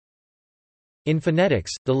In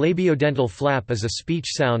phonetics, the labiodental flap is a speech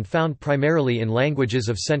sound found primarily in languages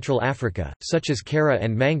of Central Africa, such as Kara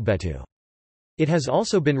and Mangbetu. It has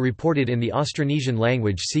also been reported in the Austronesian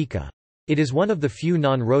language Sika. It is one of the few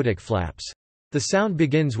non-rhotic flaps. The sound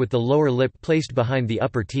begins with the lower lip placed behind the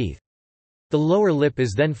upper teeth. The lower lip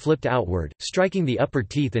is then flipped outward, striking the upper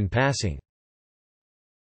teeth in passing.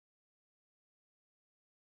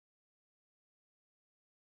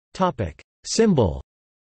 Symbol.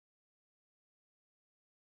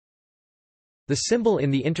 The symbol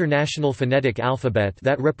in the International Phonetic Alphabet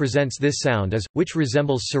that represents this sound is, which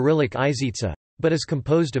resembles Cyrillic izitsa, but is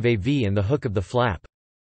composed of a V and the hook of the flap.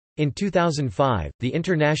 In 2005, the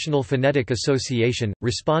International Phonetic Association,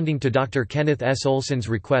 responding to Dr. Kenneth S. Olson's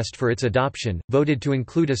request for its adoption, voted to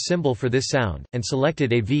include a symbol for this sound, and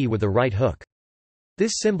selected a V with a right hook.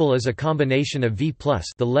 This symbol is a combination of V+,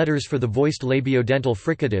 the letters for the voiced labiodental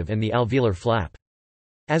fricative, and the alveolar flap.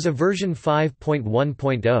 As of version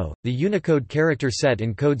 5.1.0, the Unicode character set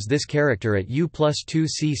encodes this character at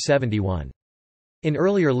U+2C71. In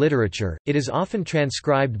earlier literature, it is often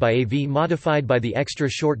transcribed by a V modified by the extra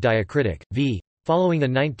short diacritic, V, following a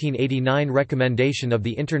 1989 recommendation of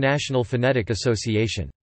the International Phonetic Association.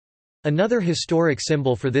 Another historic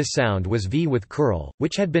symbol for this sound was V with curl,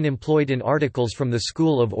 which had been employed in articles from the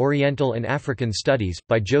School of Oriental and African Studies,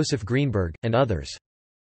 by Joseph Greenberg, and others.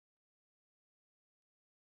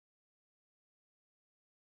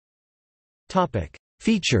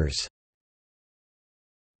 Features.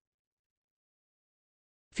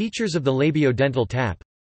 Features of the labiodental tap.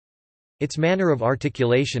 Its manner of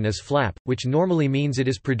articulation is flap, which normally means it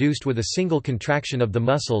is produced with a single contraction of the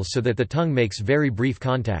muscles so that the tongue makes very brief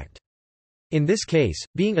contact. In this case,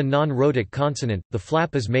 being a non-rhotic consonant, the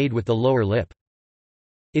flap is made with the lower lip.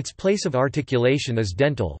 Its place of articulation is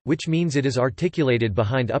dental, which means it is articulated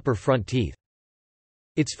behind upper front teeth.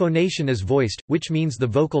 Its phonation is voiced, which means the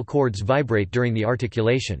vocal cords vibrate during the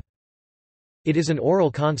articulation. It is an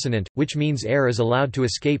oral consonant, which means air is allowed to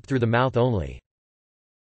escape through the mouth only.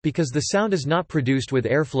 Because the sound is not produced with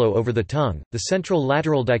airflow over the tongue, the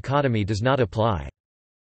central-lateral dichotomy does not apply.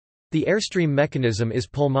 The airstream mechanism is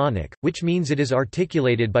pulmonic, which means it is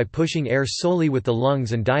articulated by pushing air solely with the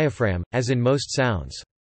lungs and diaphragm, as in most sounds.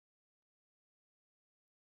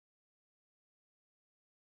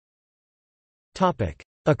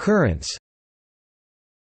 Occurrence.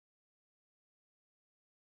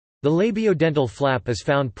 The labiodental flap is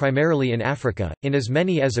found primarily in Africa, in as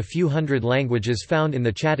many as a few hundred languages found in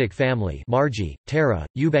the Chattic family Margi, Tara,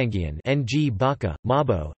 Ubangian Ng Baka,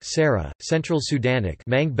 Mabo, Sara, Central Sudanic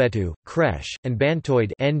Mangbetu, Kresh, and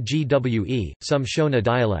Bantoid Ngwe, some Shona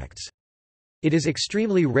dialects. It is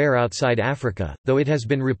extremely rare outside Africa, though it has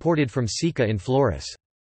been reported from Sika in Flores.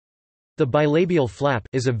 The bilabial flap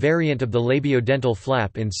is a variant of the labiodental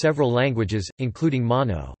flap in several languages, including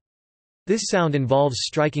Mono. This sound involves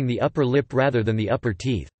striking the upper lip rather than the upper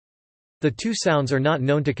teeth. The two sounds are not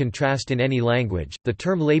known to contrast in any language. The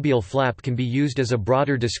term labial flap can be used as a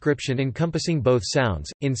broader description encompassing both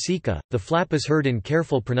sounds. In Sika, the flap is heard in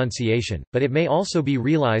careful pronunciation, but it may also be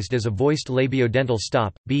realized as a voiced labiodental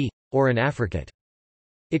stop, b, or an affricate.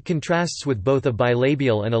 It contrasts with both a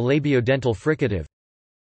bilabial and a labiodental fricative.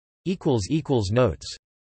 Notes